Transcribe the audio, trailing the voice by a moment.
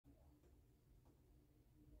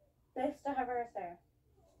Bistahieversor.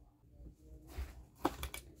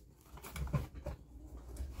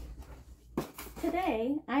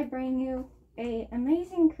 Today, I bring you an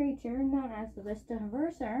amazing creature known as the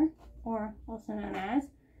Bistahieversor, or also known as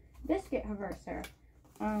Bistahieversor.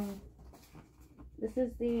 This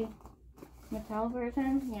is the Mattel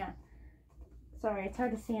version. Yeah. Sorry, it's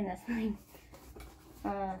hard to see in this thing.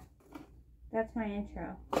 That's my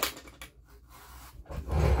intro.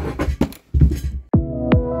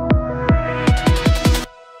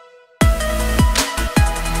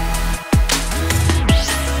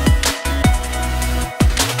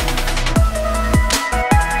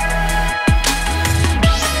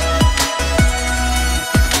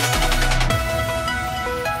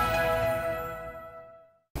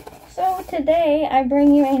 So today I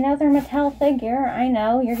bring you another Mattel figure. I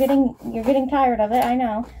know you're getting tired of it. I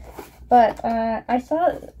know. But I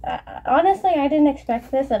saw, honestly, I didn't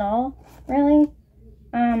expect this at all, really.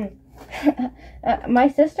 My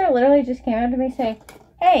sister literally just came up to me saying,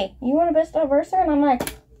 "Hey, you want a Bistahieversor?" And I'm like,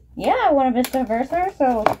 "Yeah, I want a Bistahieversor."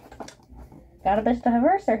 So, got a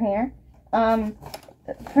Bistahieversor here.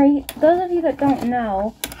 For those of you that don't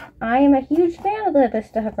know, I am a huge fan of the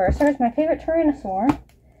Bistahieversor. It's my favorite Tyrannosaur.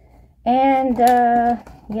 And,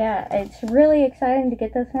 yeah, it's really exciting to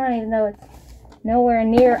get this one, even though it's nowhere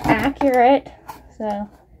near accurate. So,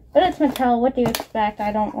 but it's Mattel. What do you expect?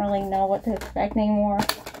 I don't really know what to expect anymore.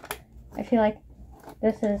 I feel like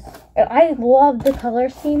this is... I love the color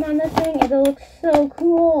scheme on this thing. It looks so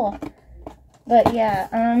cool. But yeah,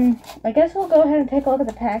 I guess we'll go ahead and take a look at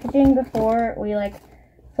the packaging before we, like,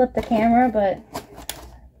 flip the camera. But,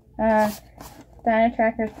 Dino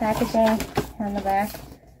Tracker's packaging on the back.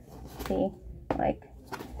 See, like,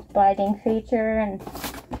 biting feature, and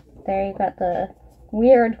there you got the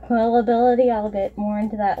weird quill ability. I'll get more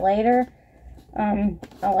into that later.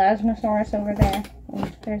 Elasmosaurus over there.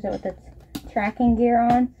 And there's it with its tracking gear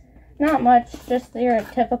on. Not much, just your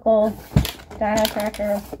typical Dino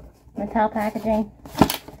Tracker Mattel packaging.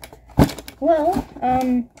 Well,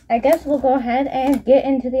 I guess we'll go ahead and get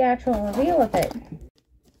into the actual reveal of it.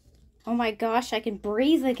 Oh my gosh, I can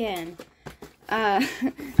breathe again.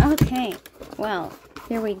 Okay, well,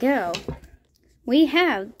 here we go. We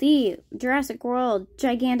have the Jurassic World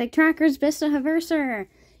Gigantic Trackers Bistahieversor.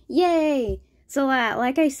 Yay! So,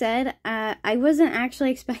 like I said, I wasn't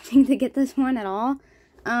actually expecting to get this one at all.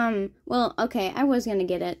 Well, okay, I was gonna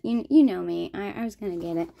get it. You know me. I was gonna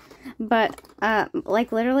get it. But,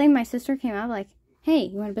 like, literally, my sister came out like, "Hey,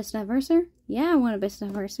 you want a Bistahieversor?" "Yeah, I want a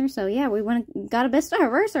Bistahieversor." So, yeah, got a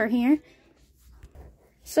Bistahieversor here.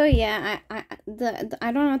 So yeah, I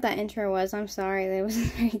don't know what that intro was. I'm sorry, that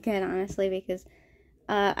wasn't very good, honestly, because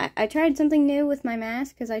I tried something new with my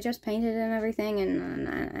mask because I just painted and everything,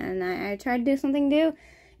 and I tried to do something new,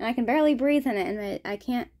 and I can barely breathe in it, and I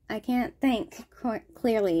can't think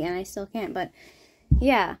clearly, and I still can't. But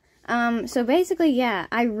yeah, so basically, yeah,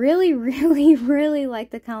 I really, really, really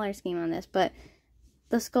like the color scheme on this, but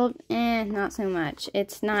the sculpt, not so much.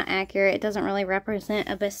 It's not accurate. It doesn't really represent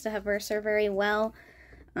a Bistahieversor very well.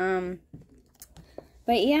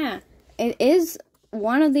 But yeah, it is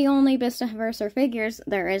one of the only Bistahieversor figures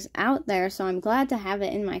there is out there, so I'm glad to have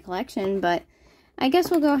it in my collection. But I guess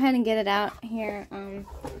we'll go ahead and get it out here.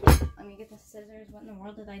 Let me get the scissors. What in the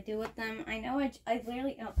world did I do with them? I know I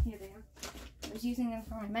literally, oh, here they are. I was using them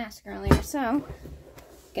for my mask earlier, so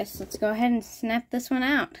guess let's go ahead and snap this one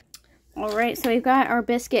out. Alright, so we've got our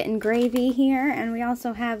biscuit and gravy here, and we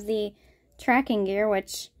also have the tracking gear,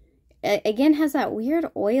 which again has that weird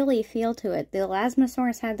oily feel to it. The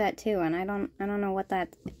Elasmosaurus had that too, and I don't know what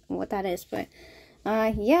that is, but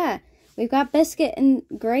yeah, we've got biscuit and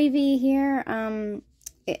gravy here.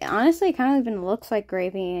 It honestly kind of even looks like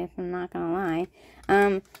gravy, if I'm not gonna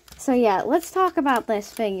lie. So yeah, let's talk about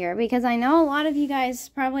this figure, because I know a lot of you guys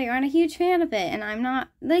probably aren't a huge fan of it, and I'm not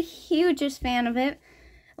the hugest fan of it.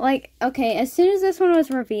 Like, okay, as soon as this one was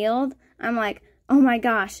revealed, I'm like, oh my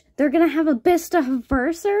gosh, they're gonna have a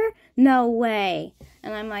Bistahieversor? No way.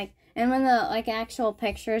 And I'm like, and when the, like, actual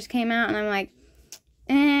pictures came out, and I'm like,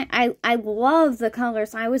 I love the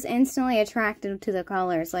colors. I was instantly attracted to the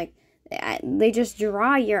colors. Like, they just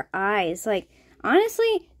draw your eyes. Like,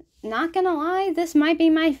 honestly, not gonna lie, this might be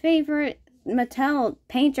my favorite Mattel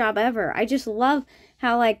paint job ever. I just love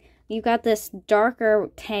how, like, you got this darker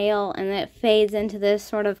tail, and it fades into this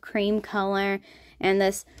sort of cream color, and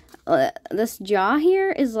this jaw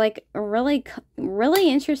here is like a really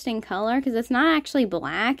interesting color, because it's not actually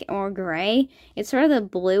black or gray. It's sort of the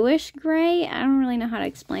bluish gray. I don't really know how to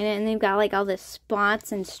explain it. And they've got like all the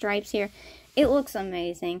spots and stripes here. It looks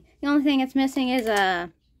amazing. The only thing it's missing is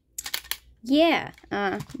a yeah,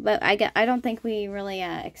 but I don't think we really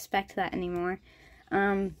expect that anymore.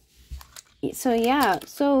 So yeah,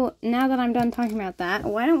 so now that I'm done talking about that,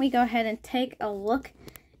 why don't we go ahead and take a look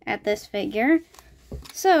at this figure.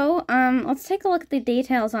 So, let's take a look at the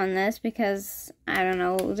details on this, because, I don't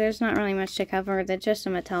know, there's not really much to cover. They're just a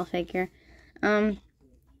Mattel figure.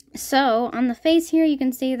 So, on the face here, you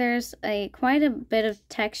can see there's quite a bit of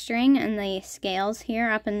texturing in the scales here,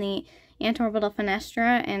 up in the antorbital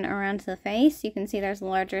fenestra and around the face. You can see there's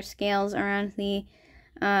larger scales around the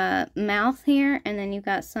mouth here, and then you've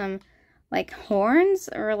got some, like, horns,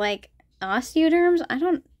 or, like, osteoderms.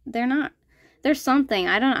 There's something,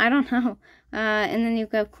 I don't know. And then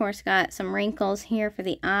you've, of course, got some wrinkles here for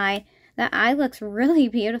the eye. That eye looks really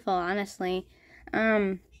beautiful, honestly.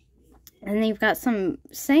 And then you've got some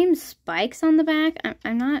same spikes on the back.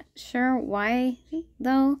 I'm not sure why,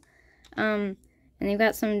 though. And you've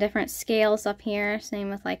got some different scales up here. Same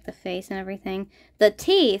with, like, the face and everything. The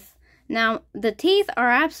teeth. Now, the teeth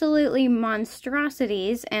are absolutely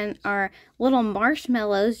monstrosities and are little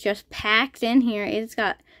marshmallows just packed in here. It's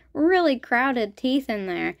got really crowded teeth in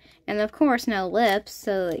there. And, of course, no lips,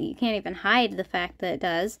 so you can't even hide the fact that it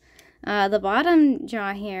does. The bottom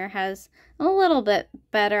jaw here has a little bit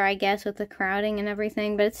better, I guess, with the crowding and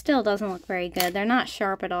everything, but it still doesn't look very good. They're not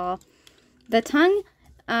sharp at all. The tongue,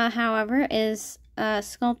 however, is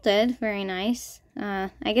sculpted very nice. I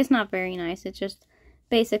guess not very nice. It's just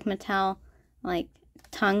basic Mattel, like,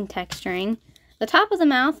 tongue texturing. The top of the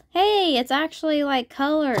mouth, hey, it's actually, like,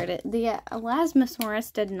 colored. The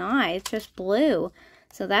Elasmosaurus did not. It's just blue.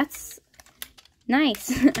 So that's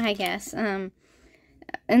nice, I guess. And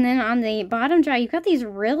then on the bottom jaw, you've got these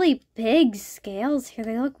really big scales here.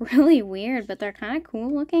 They look really weird, but they're kind of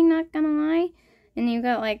cool looking, not gonna lie. And you've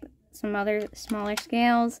got, like, some other smaller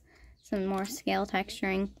scales, some more scale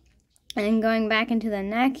texturing. And going back into the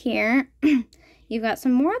neck here, you've got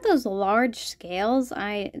some more of those large scales.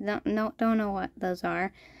 I don't know what those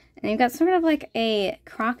are. And you've got sort of like a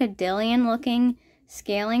crocodilian looking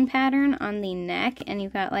scaling pattern on the neck. And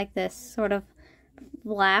you've got like this sort of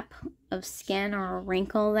flap of skin or a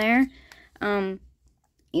wrinkle there.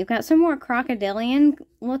 You've got some more crocodilian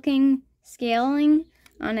looking scaling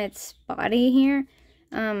on its body here.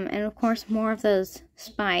 And of course more of those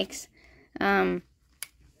spikes.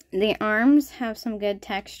 The arms have some good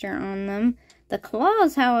texture on them. The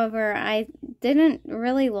claws, however, I didn't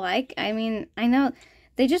really like. I mean, I know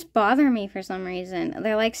they just bother me for some reason.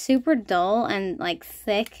 They're like super dull and like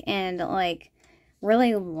thick and like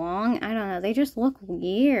really long. I don't know. They just look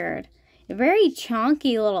weird. Very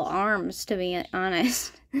chonky little arms, to be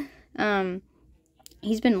honest.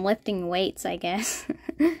 He's been lifting weights, I guess.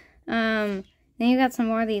 Then you got some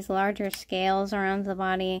more of these larger scales around the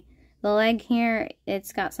body. The leg here,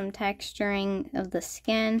 it's got some texturing of the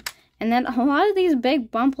skin. And then a lot of these big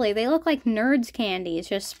bumply, they look like Nerds candies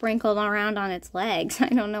just sprinkled around on its legs. I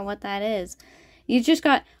don't know what that is. You just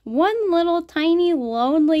got one little tiny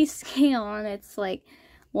lonely scale on its like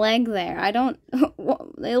leg there.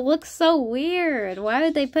 It looks so weird. Why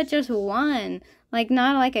would they put just one? Like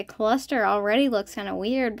not like a cluster already looks kind of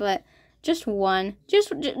weird, but just one.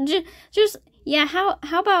 Just yeah, how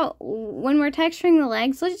about when we're texturing the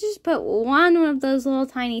legs, let's just put one of those little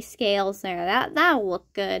tiny scales there. That'll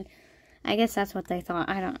look good. I guess that's what they thought.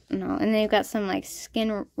 I don't know. And then you've got some like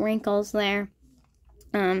skin wrinkles there.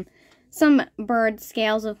 Some bird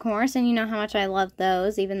scales, of course, and you know how much I love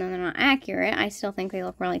those. Even though they're not accurate, I still think they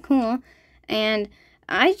look really cool. And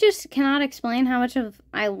I just cannot explain how much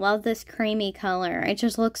I love this creamy color. It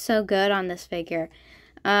just looks so good on this figure.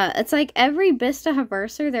 It's like every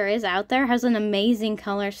Bistahieversor there is out there has an amazing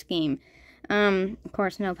color scheme. Of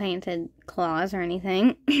course, no painted claws or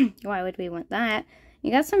anything. Why would we want that?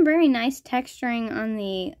 You got some very nice texturing on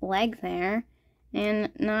the leg there. And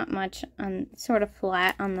not much on, sort of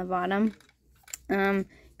flat on the bottom.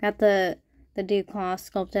 Got the dew claw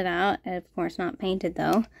sculpted out. Of course, not painted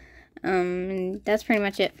though. And that's pretty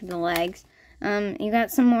much it for the legs. You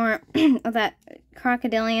got some more of that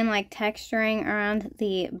crocodilian-like texturing around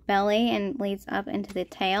the belly and leads up into the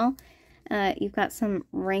tail. You've got some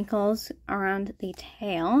wrinkles around the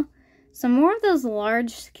tail. Some more of those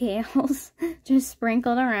large scales just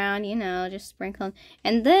sprinkled around, you know, just sprinkled.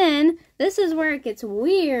 And then, this is where it gets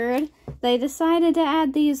weird. They decided to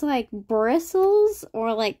add these, like, bristles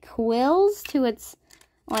or, like, quills to its,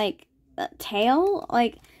 like, tail.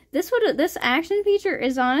 Like, this action feature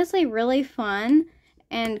is honestly really fun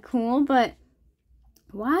and cool, but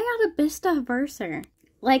why on a Bistahieversor?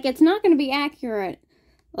 Like, it's not going to be accurate,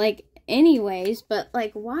 like, anyways, but,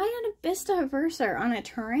 like, why on a Bistahieversor on a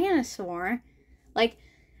Tyrannosaur? Like,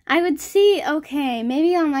 I would see, okay,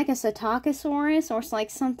 maybe on like a Psittacosaurus or like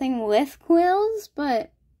something with quills,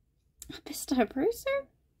 but Bistahieversor?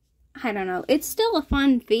 I don't know. It's still a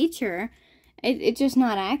fun feature. It's just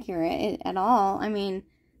not accurate at all. I mean,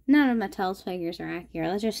 none of Mattel's figures are accurate.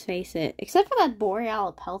 Let's just face it. Except for that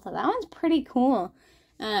Boreal Pelta. That one's pretty cool.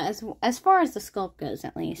 As far as the sculpt goes,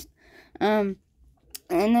 at least. And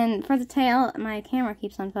then for the tail, my camera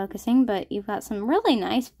keeps on focusing, but you've got some really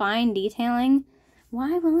nice fine detailing.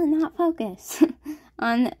 Why will it not focus?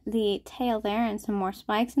 On the tail there, and some more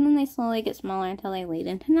spikes, and then they slowly get smaller until they lead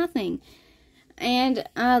into nothing. And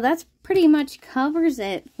that's pretty much covers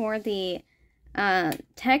it for the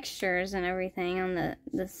textures and everything on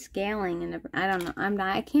the scaling, and I don't know.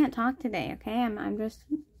 I can't talk today, okay?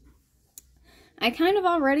 I kind of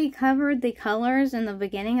already covered the colors in the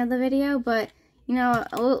beginning of the video, but you know,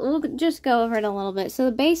 we'll just go over it a little bit. So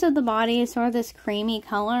the base of the body is sort of this creamy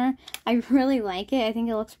color. I really like it. I think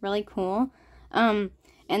it looks really cool. And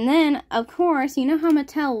then, of course, you know how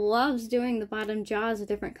Mattel loves doing the bottom jaws a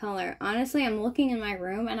different color. Honestly, I'm looking in my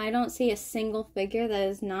room, and I don't see a single figure that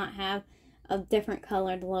does not have a different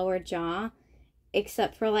colored lower jaw,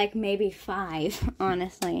 except for, like, maybe 5,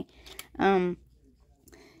 honestly.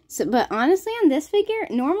 But honestly, on this figure,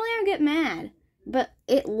 normally I get mad, but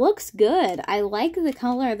it looks good. I like the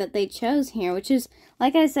color that they chose here, which is,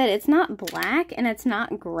 like I said, it's not black, and it's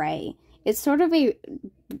not gray. It's sort of a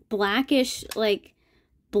blackish, like,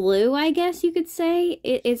 blue, I guess you could say.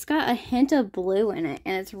 It's got a hint of blue in it,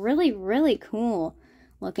 and it's really, really cool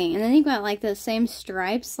looking. And then you've got, like, the same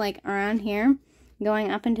stripes, like, around here,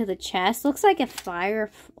 going up into the chest. Looks like a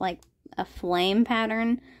fire, like, a flame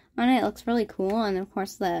pattern on it. It looks really cool, and, of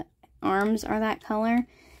course, the arms are that color.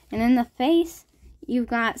 And in the face, you've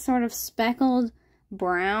got sort of speckled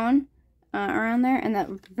brown around there, and that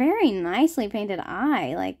very nicely painted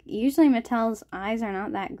eye. Like, usually Mattel's eyes are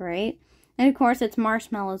not that great. And of course, its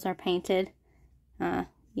marshmallows are painted.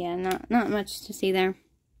 Yeah, not much to see there.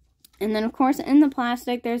 And then, of course, in the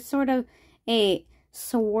plastic, there's sort of a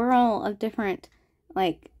swirl of different,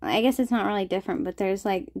 like, I guess it's not really different, but there's,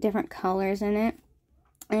 like, different colors in it.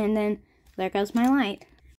 And then, there goes my light.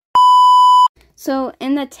 So,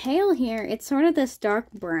 in the tail here, it's sort of this dark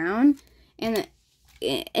brown. And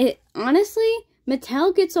it honestly,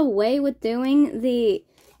 Mattel gets away with doing the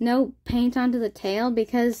no paint onto the tail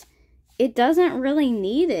because it doesn't really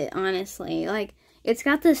need it, honestly. Like, it's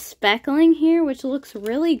got this speckling here, which looks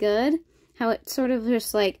really good. How it sort of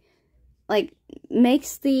just, like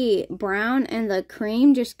makes the brown and the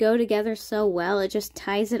cream just go together so well. It just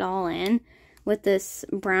ties it all in with this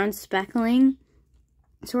brown speckling.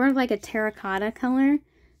 Sort of like a terracotta color,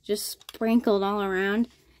 just sprinkled all around.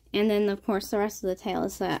 And then, of course, the rest of the tail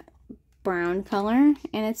is that brown color.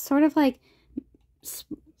 And it's sort of like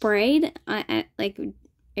sprayed, like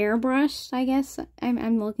airbrushed, I guess.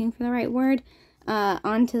 I'm looking for the right word.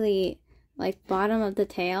 Onto the, like, bottom of the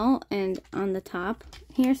tail and on the top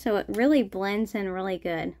here. So it really blends in really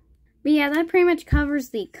good. But yeah, that pretty much covers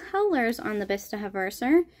the colors on the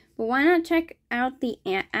Bistahieversor. But why not check out the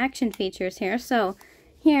action features here? So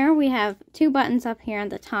here we have 2 buttons up here on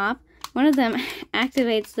the top. One of them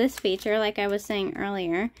activates this feature, like I was saying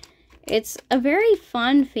earlier. It's a very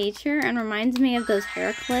fun feature and reminds me of those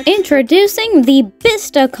hair clips. Introducing the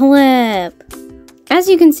Bistaclip! As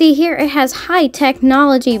you can see here, it has high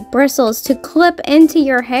technology bristles to clip into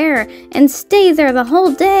your hair and stay there the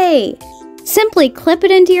whole day. Simply clip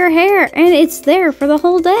it into your hair and it's there for the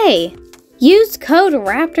whole day. Use code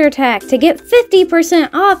RaptorTech to get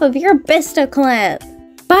 50% off of your Bistaclip.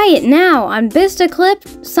 Buy it now on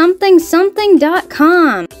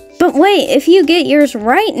bistaclipsomething.com. But wait, if you get yours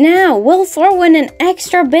right now, we'll throw in an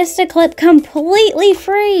extra Bistaclip completely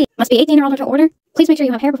free. Must be 18 or older to order. Please make sure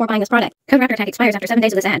you have hair before buying this product. Code RaptorTech expires after 7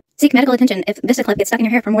 days of this ad. Seek medical attention if Bistaclip gets stuck in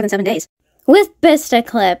your hair for more than 7 days. With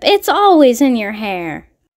Bistaclip, it's always in your hair.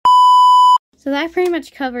 So that pretty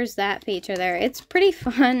much covers that feature there. It's pretty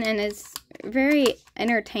fun and it's very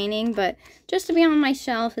entertaining, but just to be on my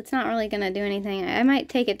shelf, it's not really going to do anything. I might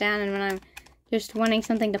take it down and when I'm just wanting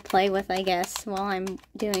something to play with, I guess, while I'm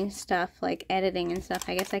doing stuff like editing and stuff,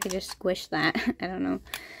 I guess I could just squish that. I don't know.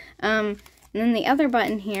 And then the other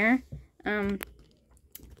button here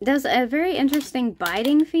does a very interesting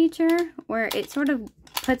biting feature where it sort of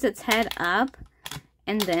puts its head up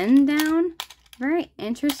and then down. Very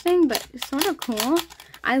interesting, but sort of cool.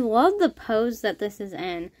 I love the pose that this is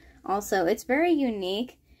in. Also, it's very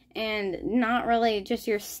unique and not really just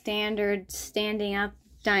your standard standing up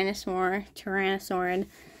dinosaur, tyrannosaurid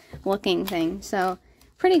looking thing. So,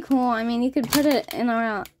 pretty cool. I mean, you could put it in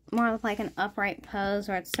a more of like an upright pose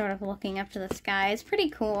where it's sort of looking up to the sky. It's pretty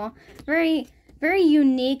cool. Very very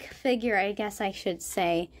unique figure, I guess I should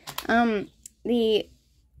say. The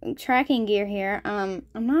tracking gear here,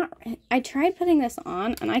 I tried putting this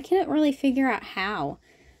on, and I couldn't really figure out how.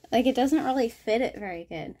 Like, it doesn't really fit it very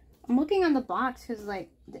good. I'm looking on the box, because, like,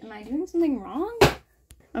 am I doing something wrong?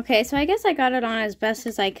 Okay, so I guess I got it on as best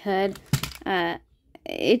as I could.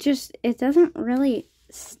 It doesn't really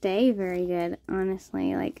stay very good,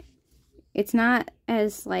 honestly. Like, it's not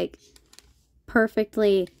as, like,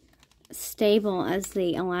 perfectly stable as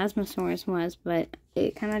the Elasmosaurus was, but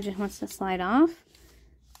it kind of just wants to slide off.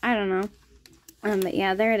 I don't know. But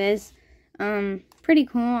yeah, there it is. Pretty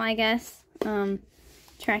cool, I guess.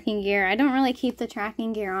 Tracking gear. I don't really keep the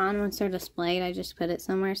tracking gear on once they're displayed. I just put it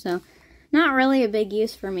somewhere, so not really a big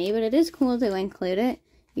use for me, but it is cool to include it.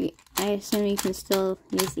 I assume you can still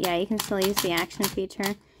use, you can still use the action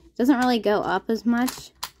feature. It doesn't really go up as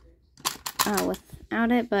much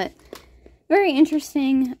without it, but very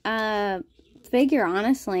interesting figure,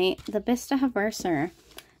 honestly. The Bistahieversor.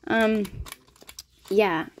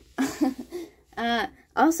 Yeah.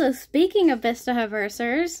 Also, speaking of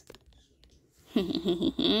Bistahieversors,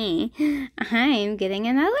 I'm getting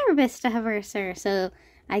another Bistahieversor, so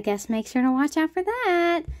I guess make sure to watch out for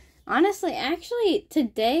that. Honestly, actually,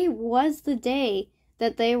 today was the day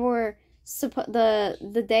that they were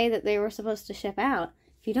the day that they were supposed to ship out.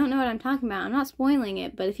 If you don't know what I'm talking about, I'm not spoiling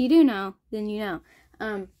it, but if you do know, then you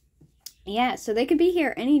know. Yeah, so they could be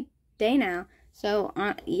here any day now. So,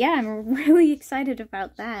 yeah, I'm really excited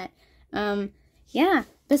about that. Yeah,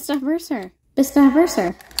 Bistahieversor.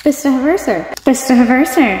 Bistahieversor. Bistahieversor.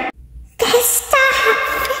 Bistahieversor.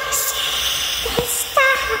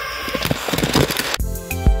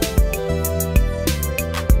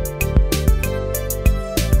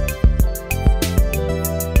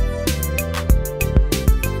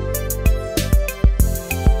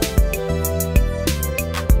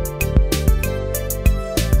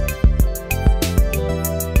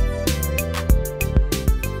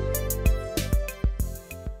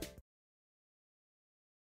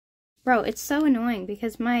 Bro, it's so annoying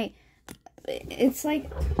because it's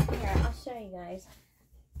like, here, I'll show you guys.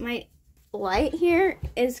 My light here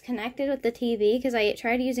is connected with the TV because I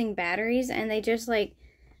tried using batteries and they just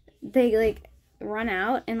they run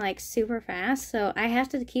out and like super fast. So I have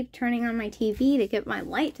to keep turning on my TV to get my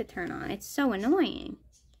light to turn on. It's so annoying.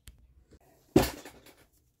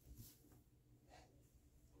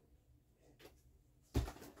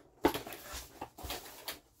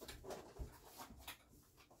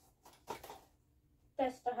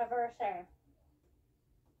 Bistahieversor.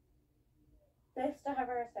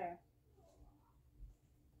 Bistahieversor.